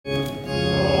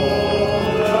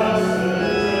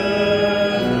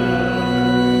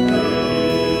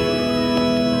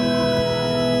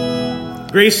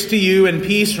Grace to you and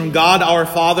peace from God our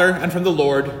Father and from the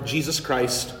Lord Jesus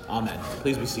Christ. Amen.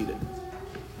 Please be seated.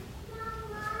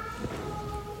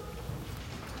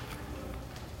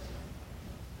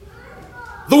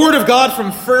 The Word of God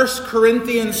from 1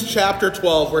 Corinthians chapter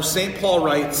 12, where St. Paul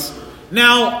writes,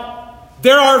 "Now,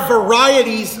 there are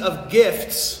varieties of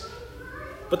gifts,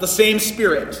 but the same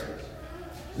Spirit.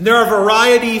 And there are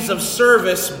varieties of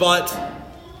service, but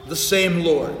the same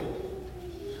Lord.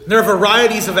 There are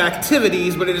varieties of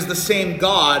activities, but it is the same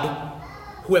God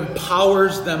who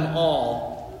empowers them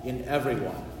all in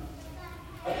everyone."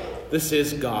 This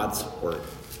is God's Word.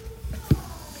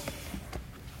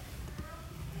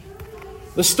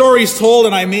 The story's told,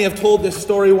 and I may have told this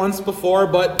story once before,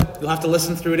 but you'll have to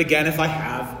listen through it again if I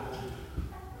have.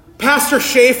 Pastor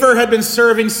Schaefer had been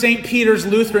serving St. Peter's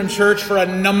Lutheran Church for a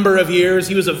number of years.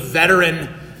 He was a veteran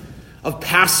of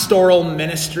pastoral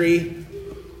ministry.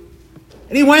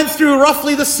 And he went through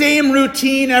roughly the same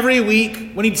routine every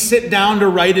week when he'd sit down to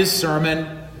write his sermon.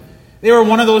 They were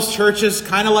one of those churches,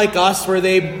 kind of like us, where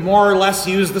they more or less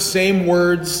use the same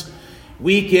words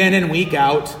week in and week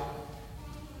out.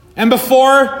 And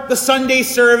before the Sunday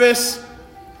service,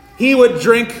 he would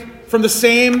drink from the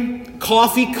same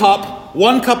coffee cup,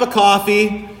 1 cup of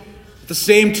coffee, the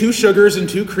same 2 sugars and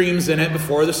 2 creams in it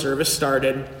before the service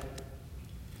started.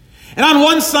 And on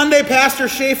one Sunday, Pastor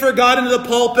Schaefer got into the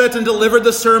pulpit and delivered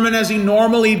the sermon as he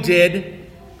normally did,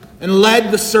 and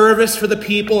led the service for the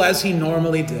people as he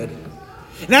normally did.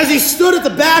 And as he stood at the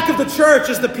back of the church,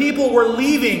 as the people were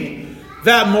leaving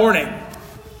that morning,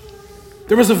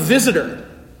 there was a visitor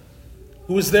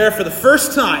who was there for the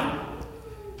first time.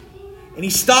 And he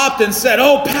stopped and said,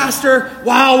 "Oh, Pastor,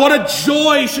 wow, what a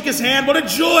joy." He shook his hand. "What a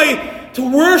joy to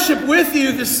worship with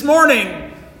you this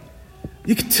morning.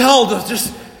 You could tell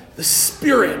the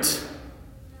Spirit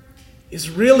is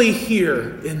really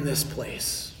here in this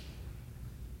place."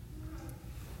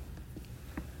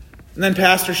 And then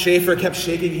Pastor Schaefer kept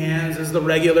shaking hands as the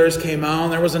regulars came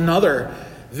out. There was another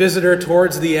visitor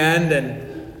towards the end, and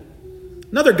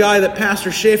another guy that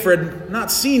Pastor Schaefer had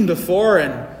not seen before,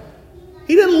 and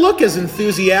he didn't look as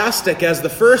enthusiastic as the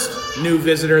first new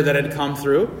visitor that had come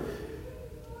through.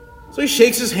 So he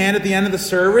shakes his hand at the end of the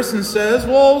service and says,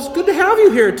 "Well, it's good to have you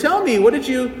here. Tell me, what did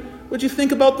you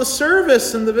think about the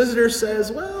service?" And the visitor says,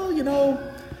 "Well,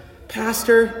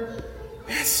 Pastor,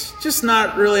 it's just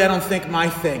not really, I don't think, my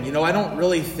thing. I don't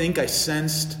really think I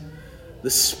sensed the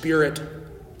Spirit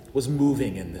was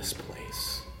moving in this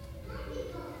place."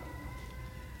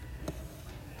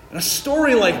 And a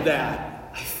story like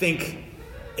that, I think,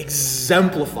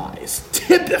 exemplifies,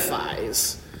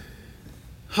 typifies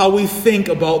how we think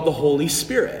about the Holy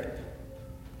Spirit.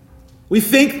 We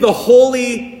think the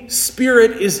Holy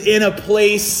Spirit is in a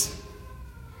place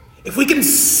if we can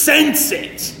sense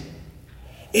it,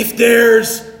 if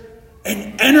there's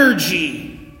an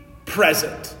energy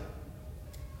present.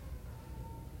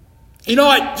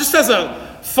 Just as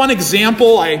a fun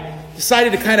example, I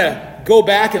decided to kind of go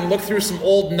back and look through some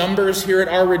old numbers here at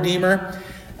Our Redeemer.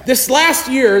 This past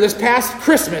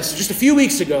Christmas, just a few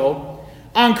weeks ago,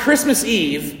 on Christmas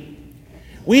Eve,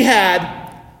 we had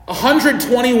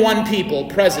 121 people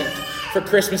present for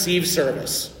Christmas Eve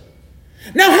service.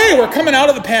 Now, hey, we're coming out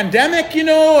of the pandemic, and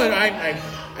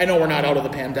I know we're not out of the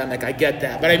pandemic, I get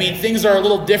that. But I mean, things are a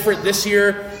little different this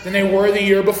year than they were the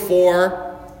year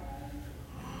before.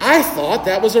 I thought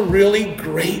that was a really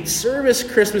great service,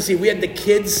 Christmas Eve. We had the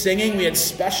kids singing. We had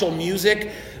special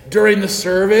music during the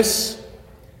service.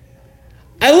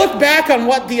 I look back on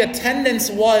what the attendance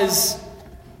was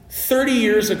 30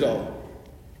 years ago.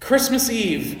 Christmas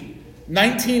Eve,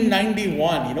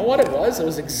 1991. You know what it was? It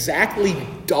was exactly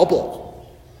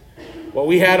double what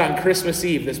we had on Christmas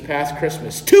Eve this past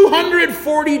Christmas.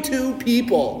 242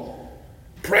 people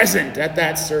present at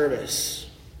that service.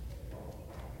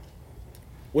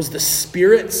 Was the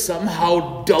Spirit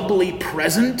somehow doubly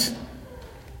present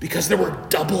because there were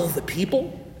double the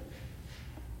people?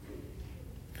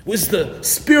 Was the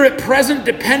Spirit present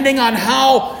depending on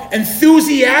how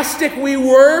enthusiastic we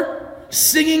were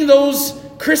singing those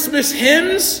Christmas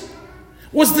hymns?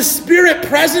 Was the Spirit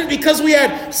present because we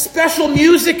had special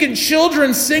music and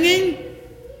children singing?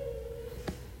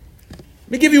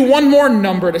 Let me give you one more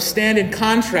number to stand in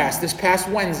contrast. This past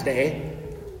Wednesday,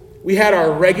 we had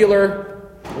our regular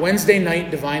Wednesday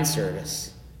night divine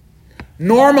service.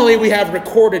 Normally we have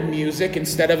recorded music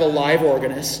instead of a live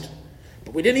organist,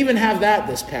 but we didn't even have that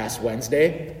this past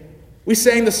Wednesday. We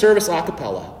sang the service a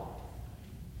cappella.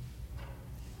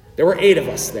 There were 8 of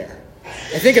us there.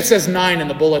 I think it says 9 in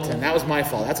the bulletin. That was my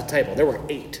fault. That's a typo. There were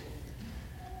 8.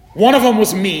 One of them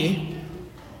was me,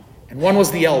 and one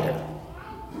was the elder.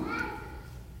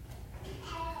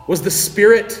 Was the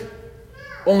Spirit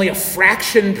only a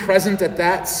fraction present at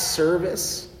that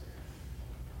service?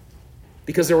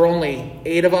 Because there were only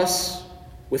 8 of us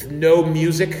with no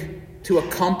music to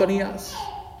accompany us?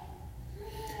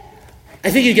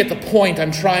 I think you get the point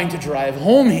I'm trying to drive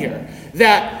home here.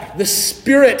 That the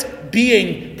Spirit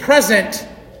being present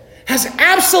has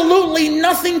absolutely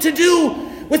nothing to do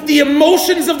with the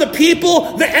emotions of the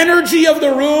people, the energy of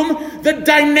the room, the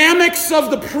dynamics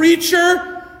of the preacher,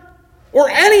 or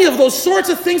any of those sorts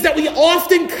of things that we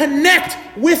often connect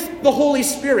with the Holy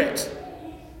Spirit.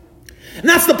 And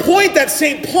that's the point that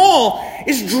St. Paul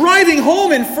is driving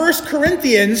home in 1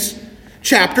 Corinthians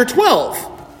chapter 12,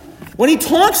 when he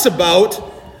talks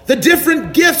about the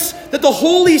different gifts that the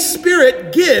Holy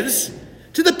Spirit gives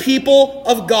to the people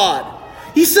of God.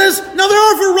 He says, now there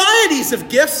are varieties of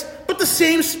gifts, but the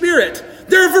same Spirit.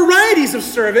 There are varieties of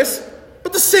service,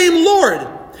 but the same Lord.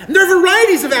 And there are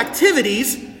varieties of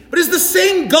activities, but it's the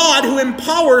same God who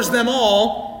empowers them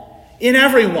all in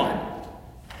everyone.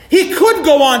 He could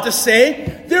go on to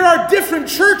say, there are different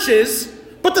churches,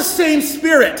 but the same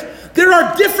Spirit. There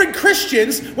are different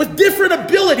Christians with different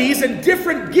abilities and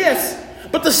different gifts,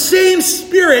 but the same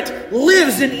Spirit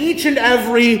lives in each and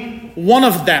every one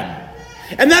of them.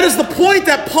 And that is the point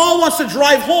that Paul wants to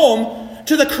drive home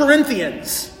to the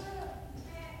Corinthians.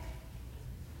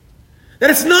 That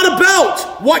it's not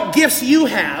about what gifts you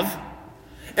have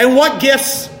and what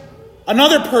gifts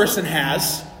another person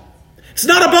has. It's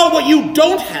not about what you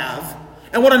don't have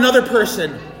and what another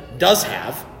person does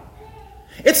have.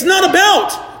 It's not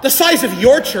about the size of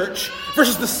your church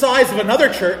versus the size of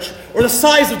another church or the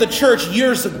size of the church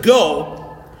years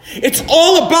ago. It's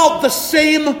all about the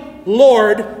same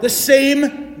Lord, the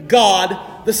same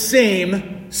God, the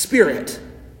same Spirit,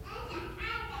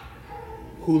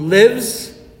 who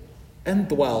lives and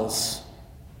dwells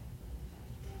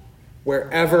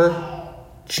wherever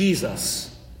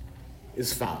Jesus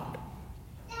is found.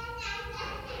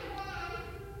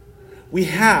 We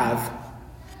have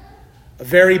a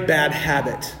very bad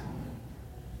habit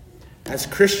as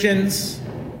Christians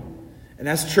and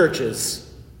as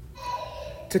churches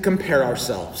to compare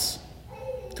ourselves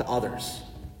to others.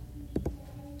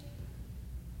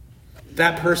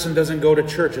 That person doesn't go to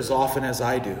church as often as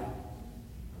I do.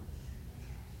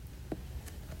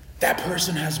 That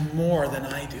person has more than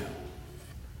I do.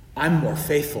 I'm more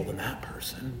faithful than that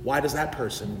person. Why does that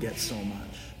person get so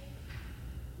much?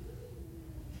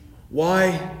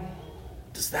 Why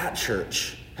does that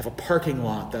church have a parking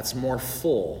lot that's more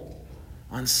full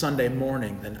on Sunday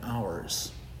morning than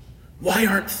ours? Why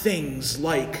aren't things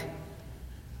like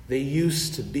they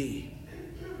used to be?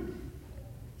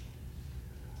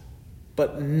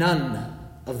 But none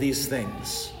of these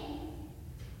things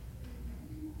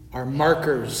are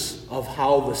markers of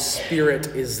how the Spirit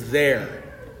is there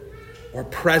or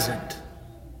present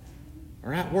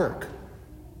or at work.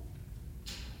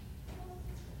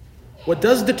 What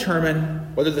does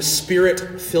determine whether the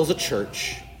Spirit fills a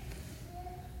church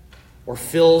or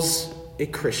fills a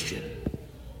Christian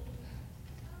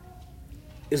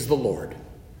is the Lord,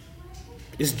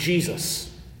 is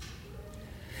Jesus.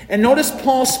 And notice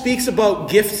Paul speaks about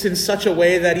gifts in such a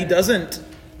way that he doesn't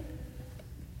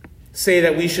say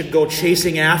that we should go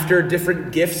chasing after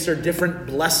different gifts or different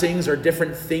blessings or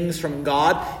different things from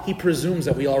God. He presumes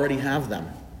that we already have them.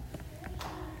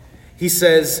 He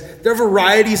says, there are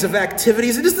varieties of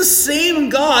activities. It is the same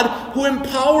God who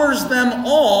empowers them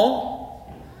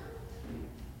all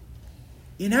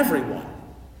in everyone.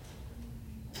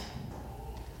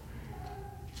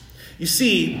 You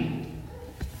see,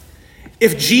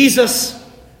 if Jesus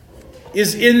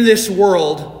is in this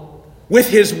world with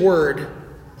his word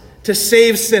to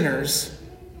save sinners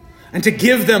and to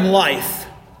give them life,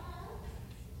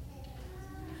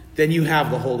 then you have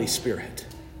the Holy Spirit.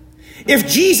 If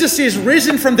Jesus is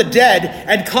risen from the dead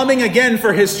and coming again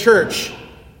for his church,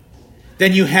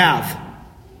 then you have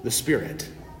the Spirit.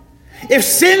 If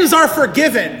sins are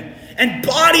forgiven and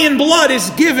body and blood is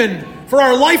given for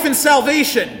our life and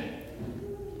salvation,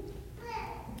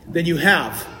 then you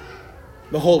have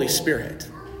the Holy Spirit.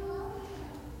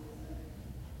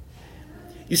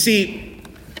 You see,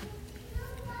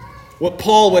 what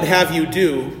Paul would have you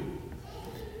do,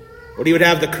 what he would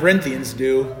have the Corinthians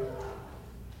do,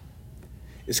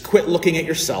 is quit looking at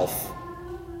yourself.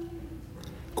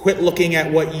 Quit looking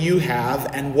at what you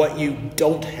have and what you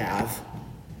don't have.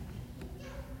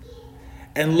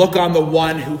 And look on the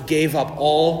one who gave up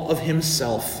all of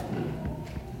himself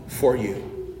for you.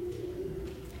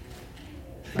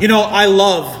 You know, I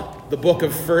love the book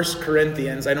of 1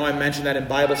 Corinthians. I know I mention that in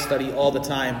Bible study all the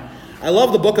time. I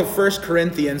love the book of 1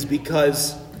 Corinthians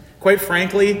because, quite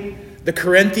frankly, the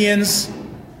Corinthians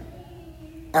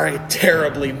are a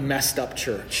terribly messed up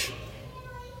church.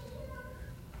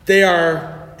 They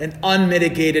are an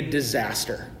unmitigated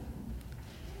disaster.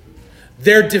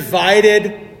 They're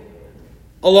divided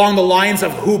along the lines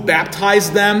of who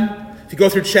baptized them. If you go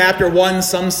through chapter 1,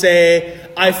 some say,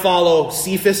 I follow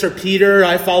Cephas or Peter,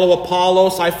 I follow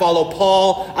Apollos, I follow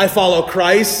Paul, I follow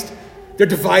Christ. They're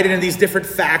divided into these different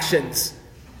factions.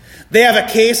 They have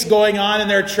a case going on in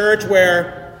their church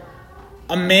where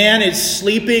a man is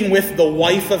sleeping with the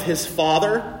wife of his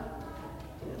father.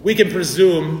 We can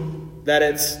presume that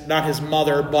it's not his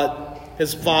mother, but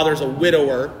his father's a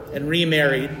widower and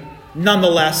remarried.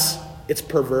 Nonetheless, it's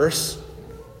perverse.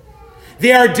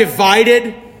 They are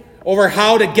divided over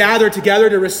how to gather together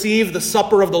to receive the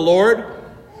supper of the Lord.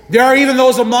 There are even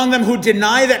those among them who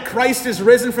deny that Christ is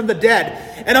risen from the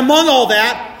dead. And among all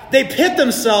that, they pit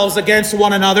themselves against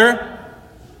one another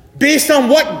based on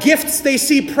what gifts they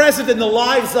see present in the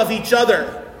lives of each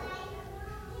other.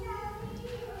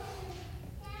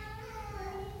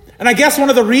 And I guess one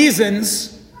of the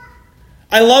reasons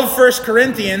I love 1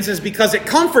 Corinthians is because it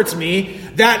comforts me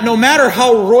that no matter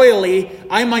how royally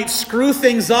I might screw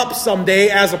things up someday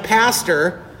as a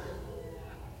pastor,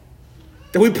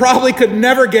 that we probably could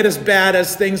never get as bad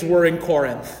as things were in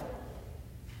Corinth.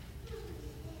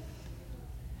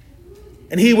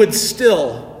 And he would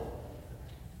still,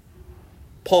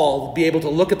 Paul, be able to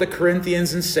look at the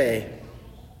Corinthians and say,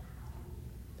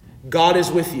 God is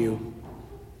with you,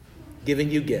 giving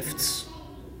you gifts,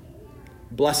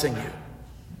 blessing you,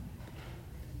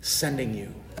 sending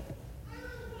you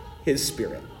his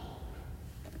Spirit.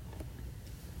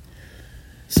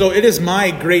 So it is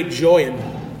my great joy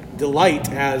and delight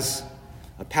as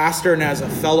a pastor and as a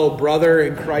fellow brother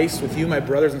in Christ with you, my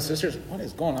brothers and sisters. What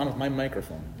is going on with my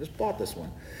microphone? I just bought this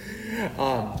one.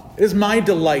 It is my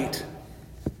delight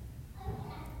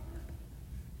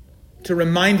to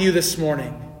remind you this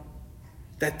morning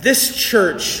that this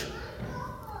church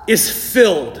is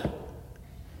filled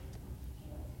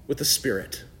with the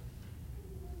Spirit.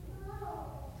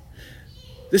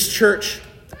 This church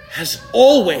has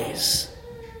always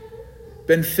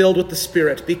been filled with the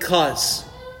Spirit because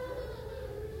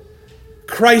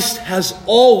Christ has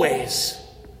always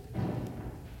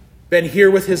been here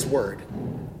with his word.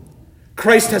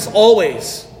 Christ has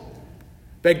always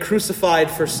been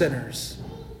crucified for sinners.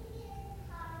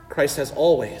 Christ has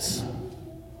always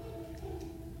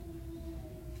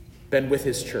been with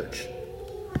his church.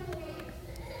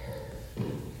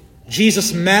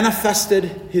 Jesus manifested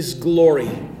his glory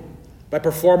by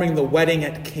performing the wedding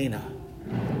at Cana.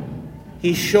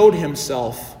 He showed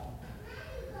himself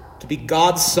to be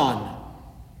God's Son,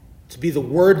 to be the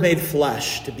Word made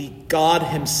flesh, to be God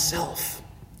himself.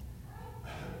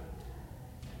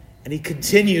 And he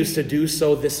continues to do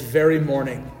so this very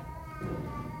morning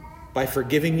by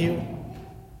forgiving you,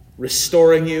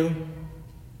 restoring you,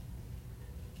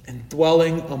 and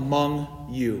dwelling among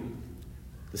you,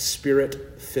 the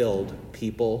Spirit-filled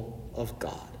people of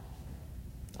God.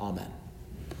 Amen.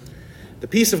 The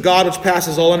peace of God which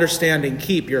passes all understanding,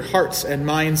 keep your hearts and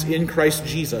minds in Christ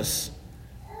Jesus.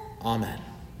 Amen.